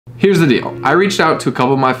Here's the deal. I reached out to a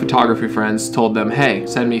couple of my photography friends, told them, hey,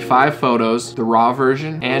 send me 5 photos, the raw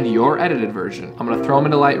version and your edited version. I'm gonna throw them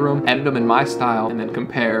into Lightroom, edit them in my style, and then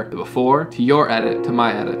compare the before to your edit to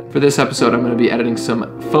my edit. For this episode, I'm gonna be editing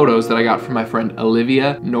some photos that I got from my friend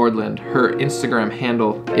Olivia Nordland. Her Instagram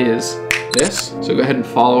handle is this, so go ahead and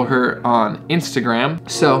follow her on Instagram.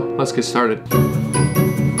 So let's get started.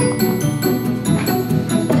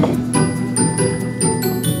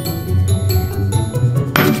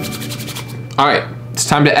 All right, it's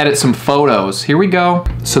time to edit some photos. Here we go.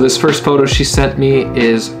 So this first photo she sent me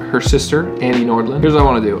is her sister, Annie Nordland. Here's what I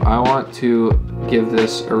wanna do. I want to give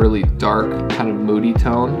this a really dark, kind of moody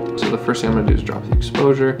tone. So the first thing I'm gonna do is drop the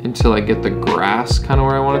exposure until I get the grass kind of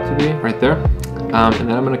where I want it to be, right there. And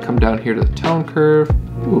then I'm gonna come down here to the tone curve.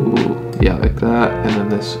 Ooh, yeah, like that. And then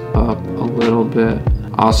this up a little bit.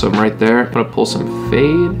 Awesome, right there. I'm gonna pull some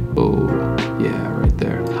fade. Oh, yeah, right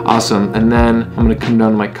there. Awesome, and then I'm gonna come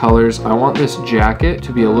down to my colors. I want this jacket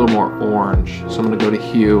to be a little more orange. So I'm gonna go to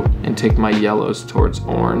hue and take my yellows towards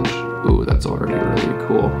orange. Ooh, that's already really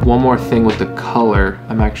cool. One more thing with the color,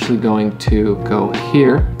 I'm actually going to go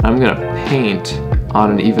here. I'm gonna paint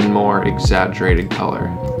on an even more exaggerated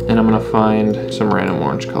color. And I'm gonna find some random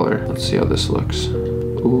orange color. Let's see how this looks.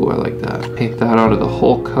 Ooh, I like that. Paint that onto the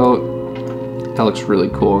whole coat. That looks really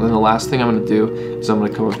cool. And then the last thing I'm gonna do is I'm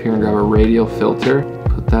gonna come up here and grab a radial filter,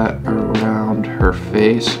 put that around her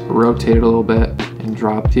face, rotate it a little bit, and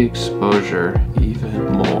drop the exposure even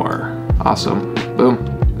more. Awesome, boom.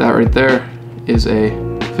 That right there is a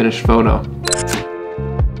finished photo.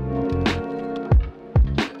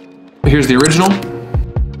 Here's the original.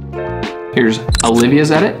 Here's Olivia's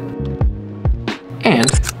edit. And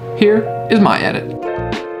here is my edit.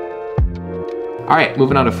 All right,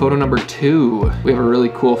 moving on to photo number 2. We have a really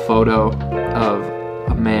cool photo of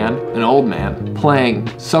a man, an old man, playing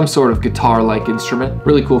some sort of guitar-like instrument.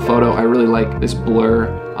 Really cool photo. I really like this blur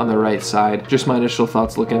on the right side. Just my initial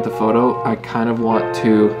thoughts looking at the photo, I kind of want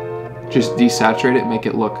to just desaturate it, make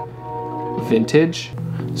it look vintage.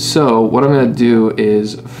 So what I'm gonna do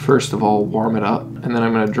is, first of all, warm it up, and then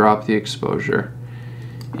I'm gonna drop the exposure.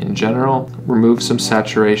 In general, remove some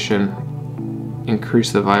saturation,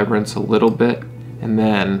 increase the vibrance a little bit, and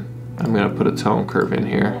then I'm gonna put a tone curve in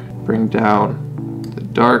here. Bring down the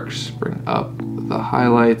darks, bring up the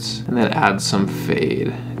highlights, and then add some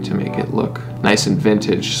fade to make it look nice and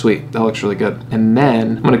vintage. Sweet, that looks really good. And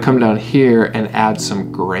then I'm gonna come down here and add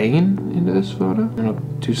some grain into this photo. I'm gonna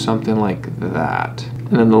do something like that.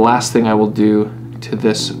 And then the last thing I will do to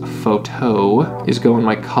this photo is go in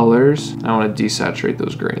my colors. I want to desaturate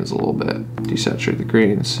those greens a little bit. Desaturate the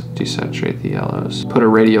greens, desaturate the yellows. Put a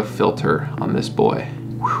radial filter on this boy,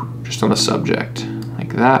 just on the subject,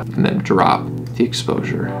 like that, and then drop the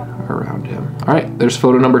exposure around him. All right, there's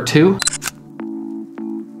photo number 2.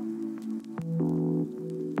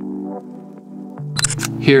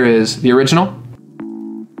 Here is the original.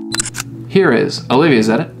 Here is Olivia's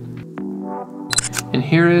edit. And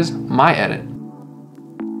here is my edit.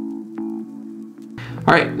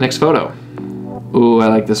 All right, next photo. Ooh, I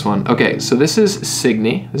like this one. Okay, so this is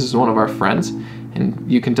Signy. This is one of our friends, and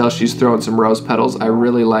you can tell she's throwing some rose petals. I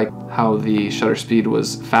really like how the shutter speed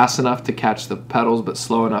was fast enough to catch the petals, but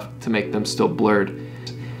slow enough to make them still blurred.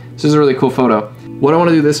 This is a really cool photo. What I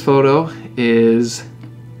wanna do this photo is,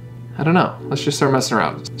 I don't know, let's just start messing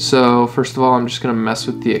around. So first of all, I'm just gonna mess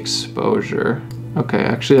with the exposure. Okay,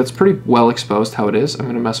 actually that's pretty well exposed how it is. I'm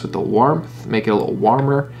gonna mess with the warmth, make it a little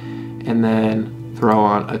warmer, and then throw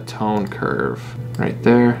on a tone curve right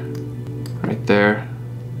there,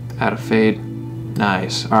 add a fade.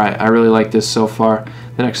 Nice. All right, I really like this so far.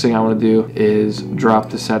 The next thing I want to do is drop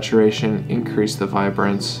the saturation, increase the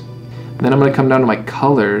vibrance. And then I'm going to come down to my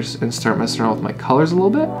colors and start messing around with my colors a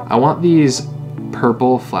little bit. I want these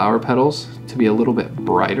purple flower petals to be a little bit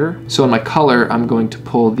brighter. So in my color, I'm going to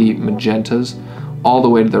pull the magentas all the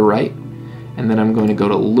way to the right, and then I'm going to go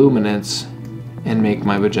to luminance and make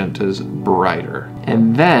my magentas brighter.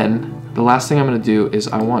 And then the last thing I'm gonna do is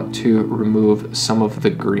I want to remove some of the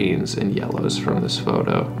greens and yellows from this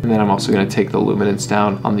photo. And then I'm also gonna take the luminance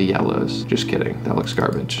down on the yellows. Just kidding, that looks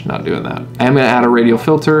garbage, not doing that. I am gonna add a radial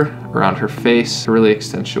filter around her face to really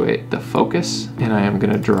accentuate the focus. And I am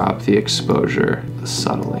gonna drop the exposure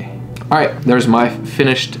subtly. All right, there's my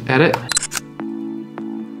finished edit.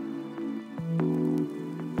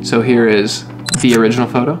 So here is the original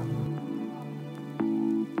photo.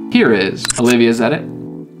 Here is Olivia's edit,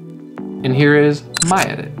 and here is my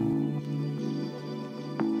edit.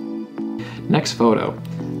 Next photo.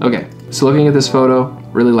 Okay, so looking at this photo,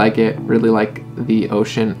 really like it, really like the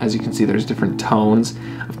ocean. As you can see, there's different tones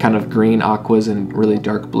of kind of green aquas and really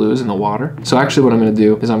dark blues in the water. So actually what I'm gonna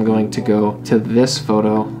do is I'm going to go to this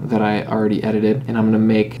photo that I already edited, and I'm gonna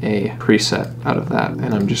make a preset out of that.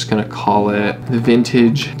 And I'm just gonna call it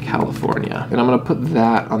Vintage California. And I'm gonna put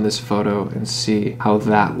that on this photo and see how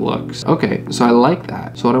that looks. Okay, so I like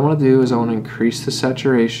that. So what I wanna do is I wanna increase the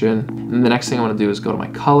saturation. And the next thing I wanna do is go to my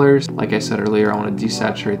colors. Like I said earlier, I wanna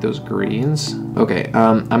desaturate those greens. Okay,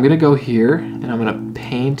 I'm gonna go here and I'm gonna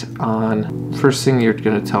paint on, first thing you're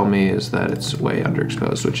gonna tell me is that it's way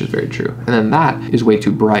underexposed, which is very true. And then that is way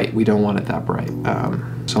too bright. We don't want it that bright.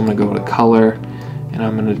 So I'm gonna go to color and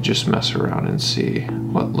I'm gonna just mess around and see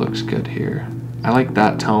what looks good here. I like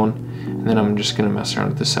that tone. And then I'm just gonna mess around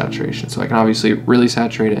with the saturation. So I can obviously really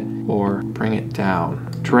saturate it or bring it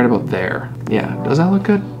down to right about there. Yeah, does that look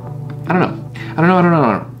good? I don't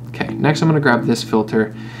know. Okay, next I'm gonna grab this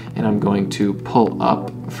filter and I'm going to pull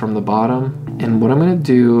up from the bottom. And what I'm gonna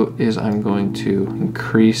do is I'm going to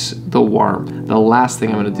increase the warmth. The last thing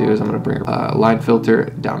I'm gonna do is I'm gonna bring a line filter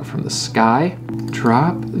down from the sky,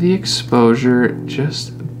 drop the exposure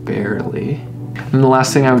just barely. And the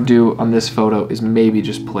last thing I would do on this photo is maybe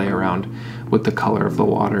just play around with the color of the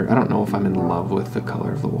water. I don't know if I'm in love with the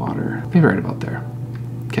color of the water. Maybe right about there.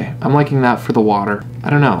 Okay, I'm liking that for the water. I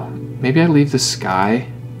don't know, maybe I leave the sky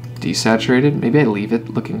desaturated. Maybe I leave it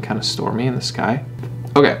looking kind of stormy in the sky.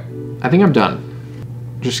 Okay, I think I'm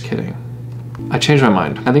done. Just kidding. I changed my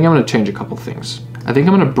mind. I think I'm gonna change a couple things. I think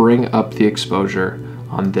I'm gonna bring up the exposure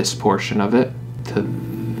on this portion of it to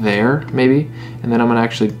there, maybe. And then I'm gonna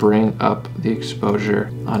actually bring up the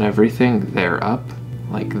exposure on everything there up,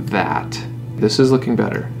 like that. This is looking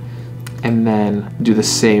better. And then do the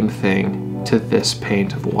same thing to this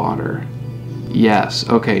paint of water. Yes,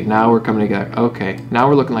 okay, now we're coming together. Okay, now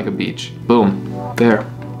we're looking like a beach. Boom, there.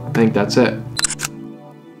 I think that's it.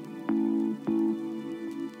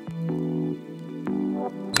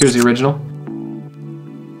 Here's the original.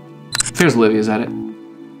 Here's Olivia's edit.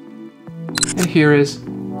 And here is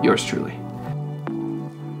yours truly.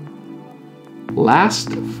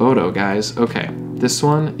 Last photo, guys. Okay, this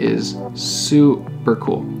one is super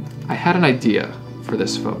cool. I had an idea for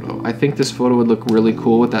this photo. I think this photo would look really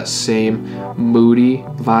cool with that same moody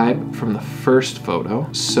vibe from the first photo.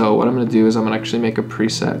 So what I'm gonna do is I'm gonna actually make a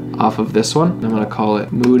preset off of this one. I'm gonna call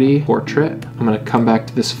it Moody Portrait. I'm gonna come back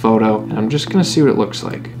to this photo and I'm just gonna see what it looks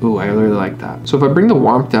like. Ooh, I really like that. So if I bring the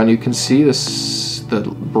warmth down, you can see this, the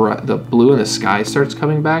blue in the sky starts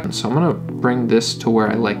coming back. So I'm gonna bring this to where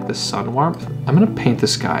I like the sun warmth. I'm gonna paint the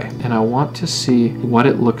sky and I want to see what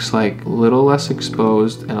it looks like, a little less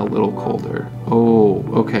exposed and a little colder. Oh,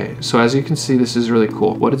 okay. So as you can see, this is really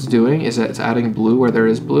cool. What it's doing is that it's adding blue where there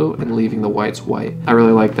is blue and leaving the whites white. I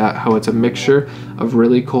really like that, how it's a mixture of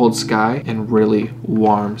really cold sky and really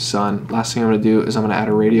warm sun. Last thing I'm gonna do is I'm gonna add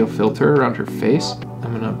a radial filter around her face.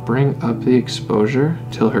 I'm gonna bring up the exposure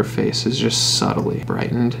till her face is just subtly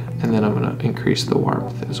brightened, and then I'm gonna increase the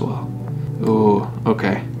warmth as well. Ooh,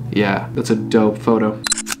 okay. Yeah, that's a dope photo.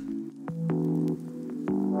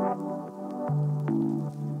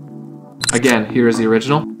 Again, here is the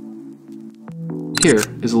original. Here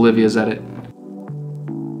is Olivia's edit.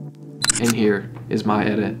 And here is my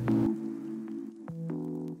edit.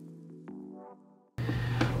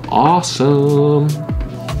 Awesome.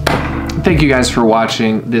 Thank you guys for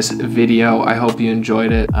watching this video. I hope you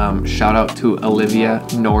enjoyed it. Shout out to Olivia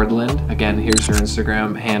Nordland. Again, here's her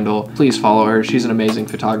Instagram handle. Please follow her. She's an amazing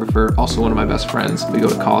photographer. Also one of my best friends. We go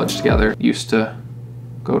to college together. Used to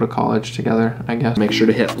go to college together, I guess. Make sure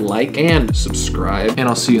to hit like and subscribe, and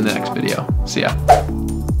I'll see you in the next video. See ya.